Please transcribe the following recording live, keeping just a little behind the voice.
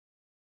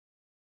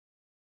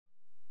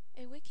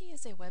A wiki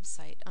is a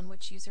website on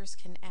which users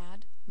can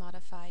add,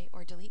 modify,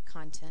 or delete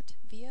content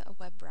via a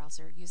web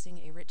browser using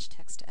a rich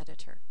text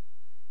editor.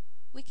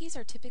 Wikis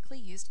are typically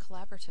used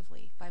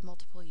collaboratively by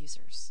multiple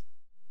users.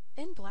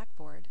 In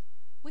Blackboard,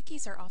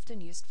 wikis are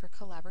often used for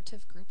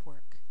collaborative group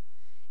work,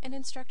 and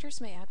instructors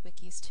may add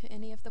wikis to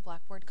any of the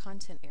Blackboard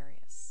content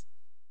areas.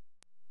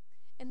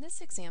 In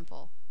this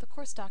example, the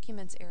course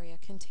documents area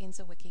contains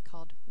a wiki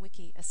called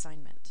Wiki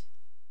Assignment.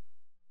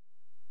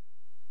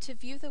 To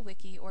view the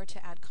wiki or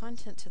to add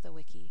content to the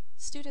wiki,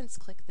 students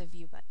click the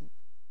View button.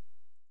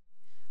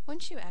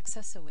 Once you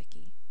access a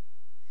wiki,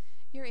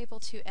 you're able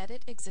to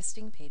edit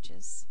existing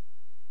pages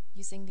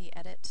using the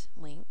Edit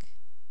link.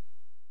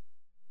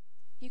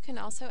 You can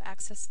also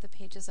access the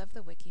pages of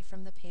the wiki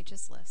from the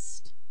Pages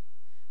list,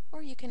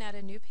 or you can add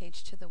a new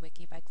page to the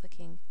wiki by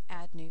clicking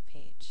Add New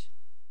Page.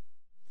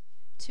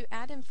 To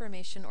add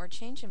information or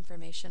change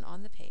information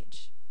on the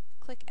page,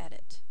 click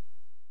Edit.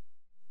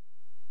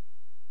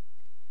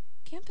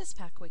 Campus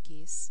Pack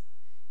wikis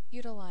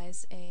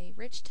utilize a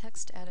rich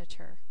text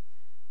editor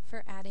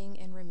for adding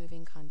and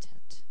removing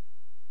content.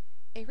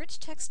 A rich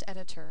text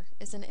editor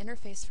is an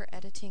interface for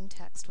editing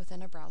text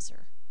within a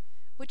browser,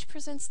 which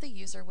presents the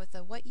user with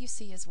a What You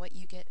See is What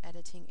You Get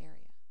editing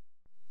area.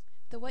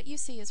 The What You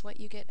See is What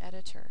You Get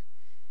editor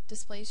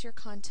displays your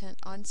content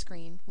on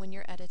screen when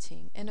you're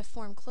editing in a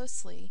form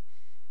closely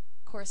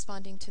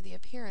corresponding to the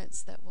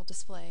appearance that will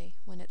display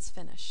when it's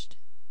finished.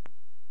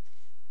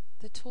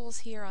 The tools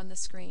here on the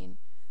screen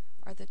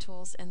are the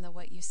tools in the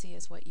What You See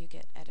is What You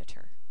Get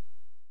editor.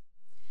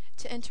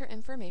 To enter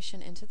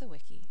information into the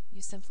wiki,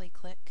 you simply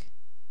click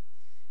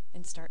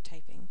and start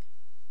typing.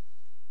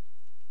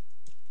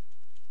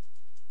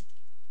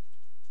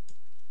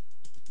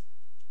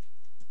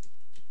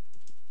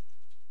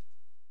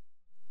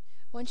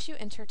 Once you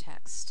enter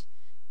text,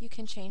 you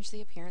can change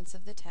the appearance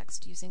of the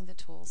text using the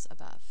tools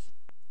above.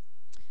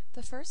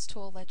 The first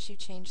tool lets you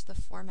change the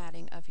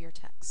formatting of your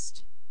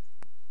text.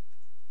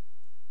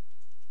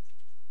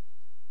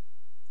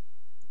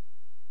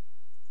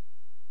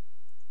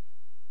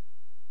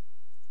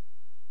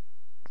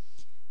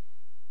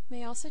 You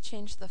may also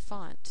change the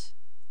font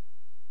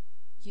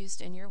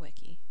used in your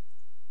wiki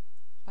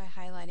by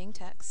highlighting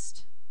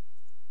text,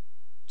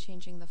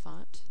 changing the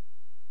font,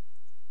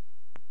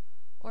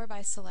 or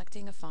by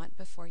selecting a font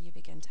before you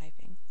begin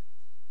typing.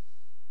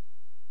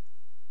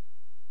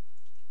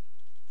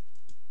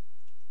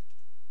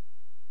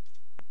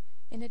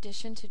 In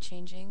addition to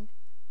changing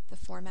the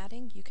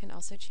formatting, you can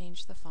also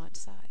change the font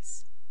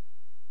size.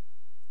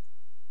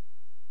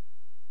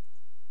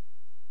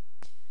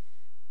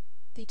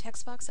 The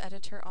text box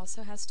editor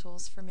also has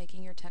tools for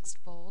making your text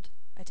bold,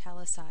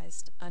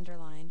 italicized,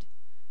 underlined,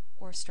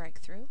 or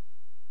strike through.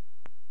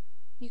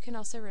 You can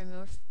also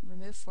remove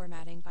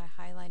formatting by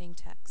highlighting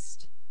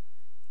text,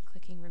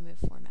 clicking Remove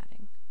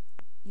Formatting.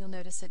 You'll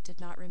notice it did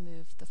not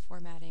remove the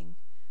formatting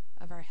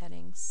of our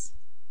headings,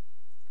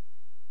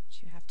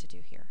 which you have to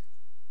do here.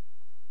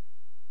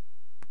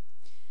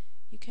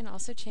 You can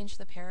also change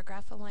the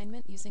paragraph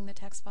alignment using the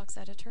text box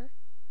editor,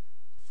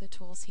 the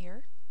tools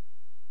here.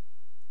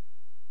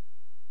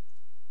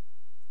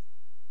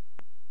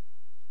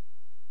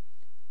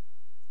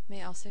 You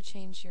may also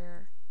change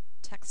your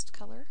text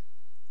color.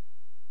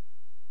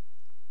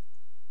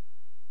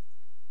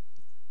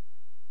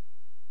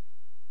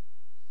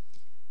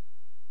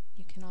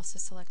 You can also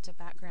select a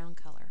background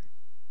color.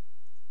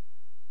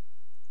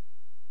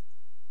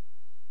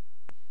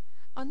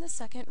 On the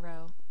second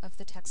row of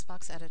the text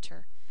box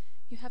editor,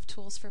 you have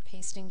tools for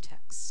pasting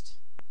text.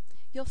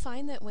 You'll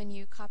find that when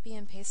you copy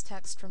and paste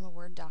text from a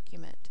Word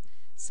document,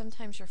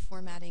 sometimes your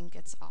formatting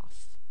gets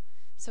off.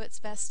 So it's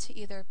best to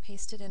either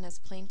paste it in as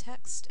plain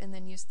text and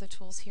then use the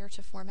tools here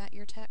to format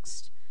your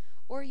text,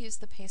 or use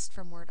the Paste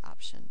from Word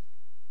option.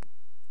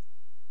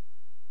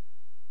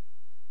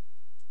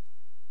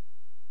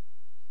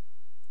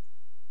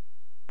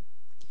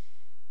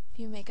 If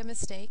you make a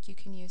mistake, you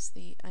can use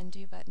the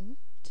Undo button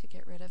to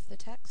get rid of the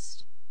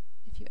text.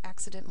 If you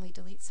accidentally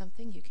delete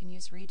something, you can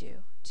use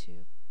Redo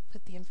to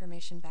put the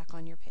information back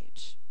on your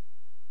page.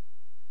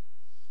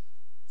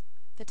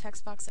 The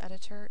text box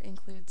editor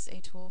includes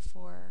a tool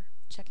for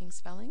checking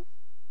spelling.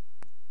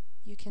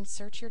 You can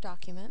search your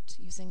document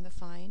using the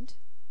Find,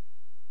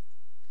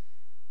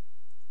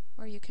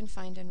 or you can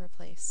find and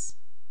replace.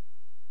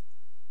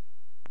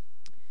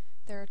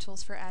 There are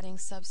tools for adding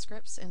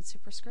subscripts and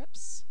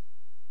superscripts.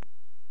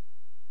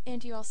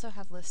 And you also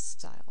have list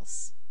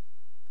styles,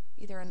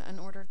 either an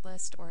unordered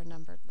list or a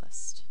numbered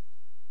list.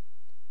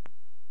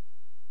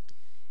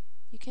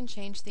 You can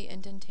change the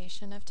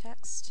indentation of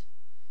text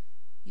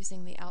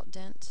using the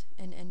Outdent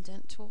and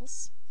Indent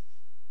tools.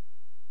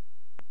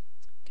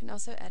 You can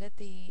also edit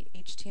the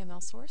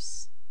HTML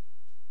source.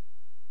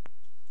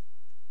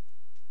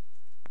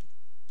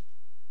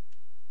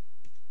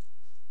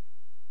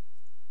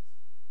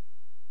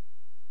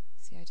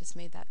 See, I just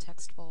made that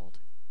text bold.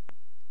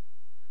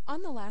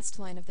 On the last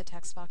line of the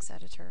text box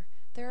editor,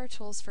 there are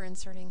tools for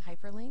inserting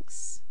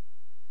hyperlinks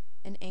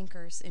and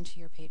anchors into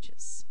your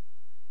pages.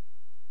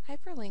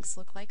 Hyperlinks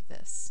look like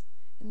this,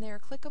 And they are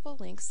clickable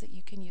links that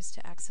you can use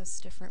to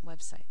access different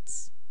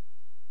websites.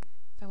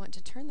 If I want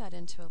to turn that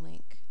into a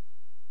link,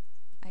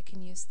 I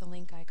can use the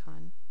link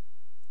icon.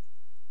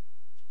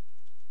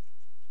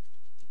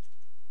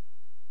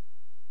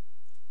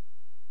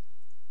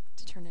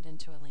 To turn it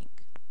into a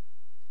link.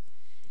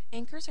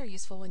 Anchors are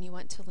useful when you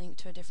want to link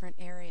to a different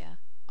area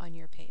on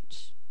your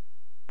page.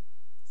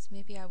 So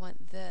maybe I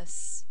want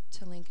this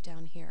to link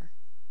down here.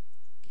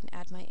 I can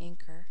add my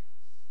anchor.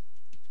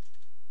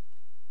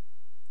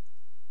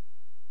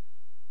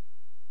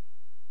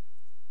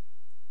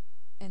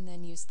 And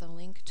then use the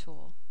link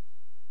tool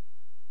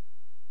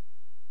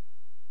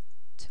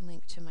to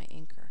link to my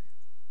anchor.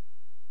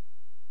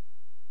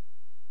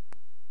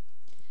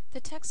 The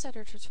text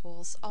editor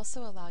tools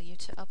also allow you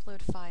to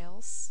upload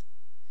files,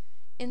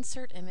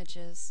 insert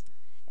images,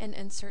 and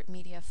insert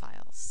media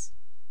files.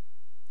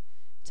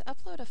 To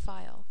upload a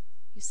file,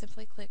 you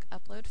simply click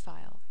Upload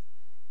File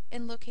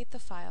and locate the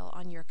file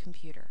on your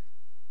computer.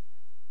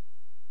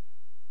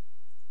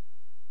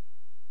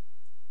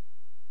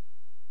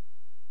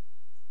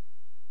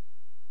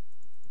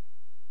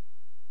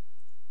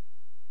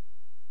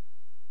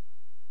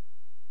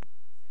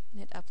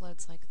 And it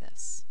uploads like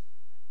this.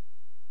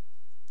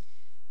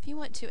 If you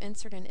want to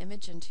insert an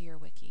image into your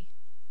wiki,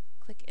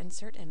 click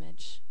Insert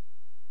Image.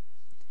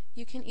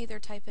 You can either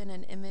type in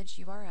an image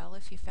URL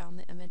if you found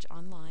the image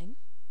online,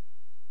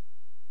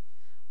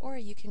 or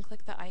you can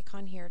click the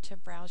icon here to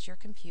browse your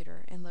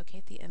computer and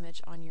locate the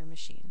image on your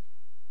machine.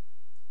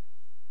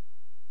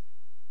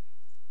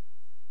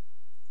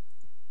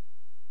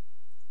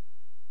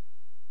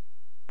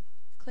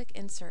 Click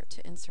Insert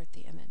to insert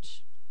the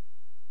image.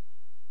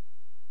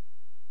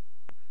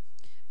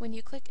 When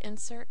you click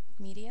Insert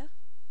Media,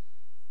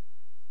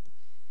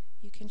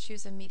 you can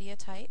choose a media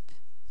type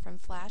from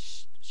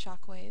Flash,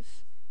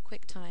 Shockwave,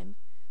 QuickTime,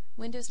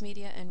 Windows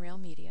Media, and Real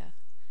Media,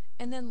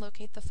 and then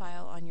locate the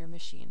file on your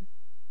machine.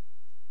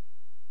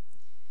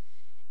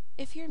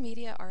 If your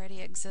media already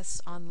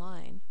exists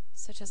online,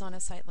 such as on a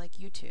site like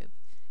YouTube,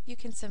 you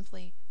can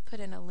simply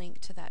put in a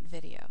link to that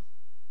video.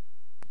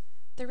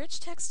 The rich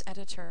text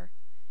editor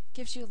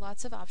gives you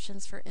lots of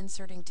options for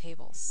inserting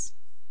tables.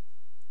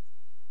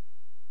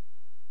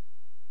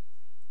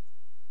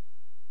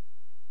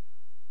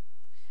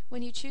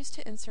 When you choose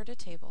to insert a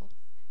table,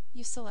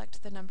 you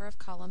select the number of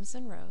columns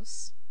and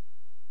rows.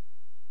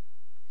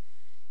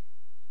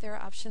 There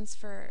are options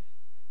for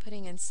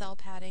putting in cell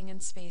padding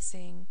and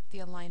spacing, the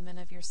alignment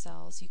of your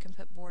cells. You can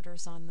put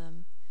borders on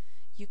them.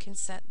 You can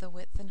set the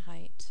width and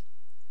height,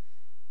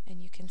 and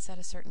you can set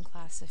a certain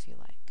class if you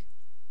like.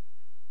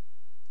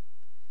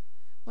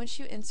 Once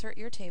you insert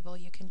your table,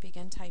 you can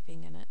begin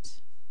typing in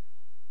it.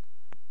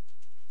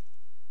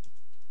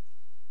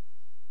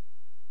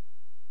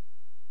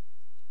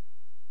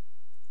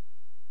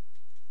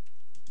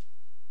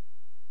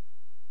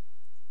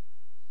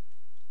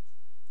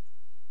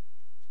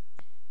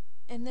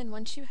 And then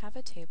once you have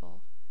a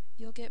table,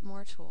 you'll get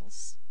more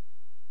tools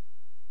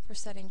for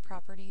setting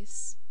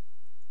properties.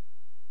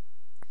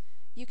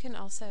 You can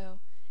also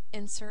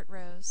insert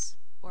rows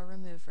or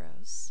remove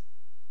rows.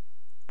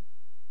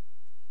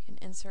 You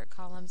can insert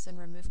columns and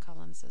remove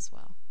columns as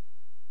well.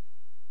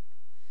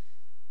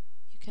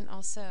 You can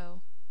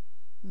also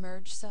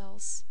merge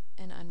cells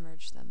and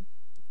unmerge them.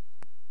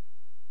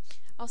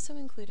 Also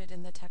included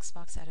in the text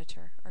box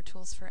editor are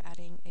tools for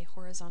adding a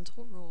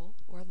horizontal rule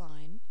or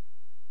line,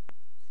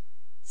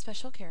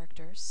 special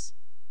characters,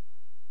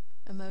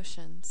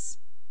 emotions,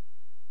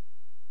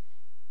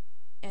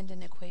 and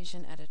an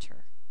equation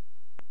editor.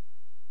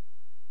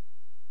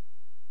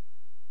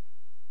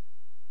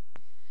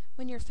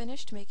 When you're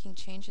finished making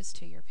changes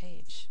to your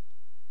page,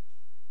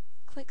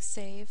 click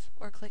Save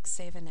or click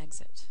Save and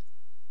Exit.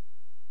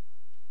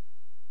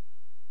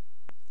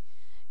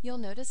 You'll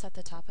notice at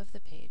the top of the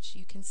page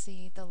you can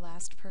see the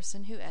last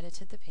person who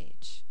edited the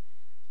page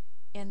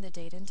and the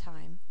date and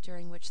time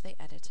during which they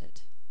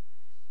edited.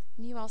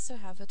 And you also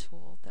have a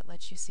tool that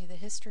lets you see the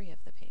history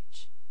of the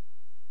page.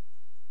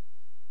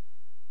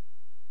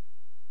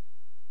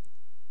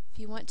 If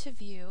you want to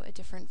view a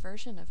different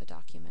version of a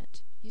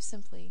document, you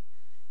simply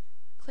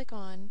click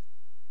on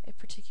a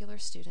particular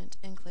student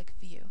and click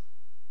View.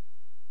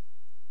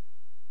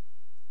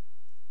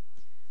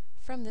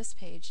 From this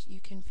page, you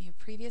can view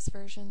previous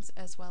versions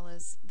as well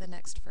as the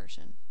next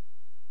version.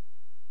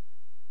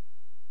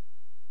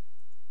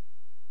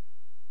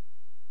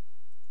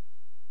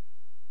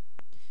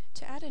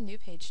 To add a new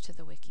page to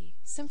the wiki,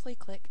 simply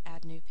click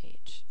Add New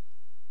Page.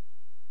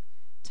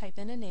 Type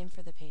in a name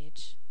for the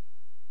page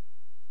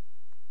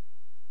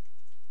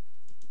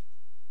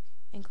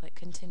and click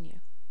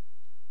Continue.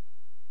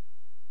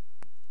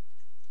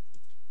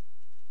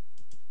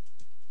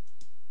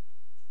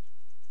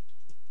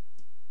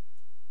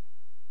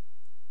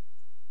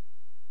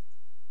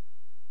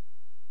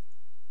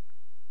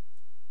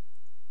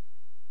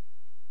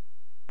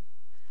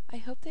 I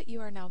hope that you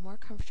are now more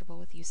comfortable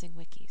with using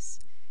wikis.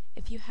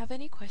 If you have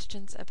any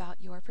questions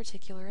about your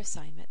particular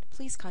assignment,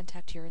 please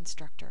contact your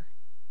instructor.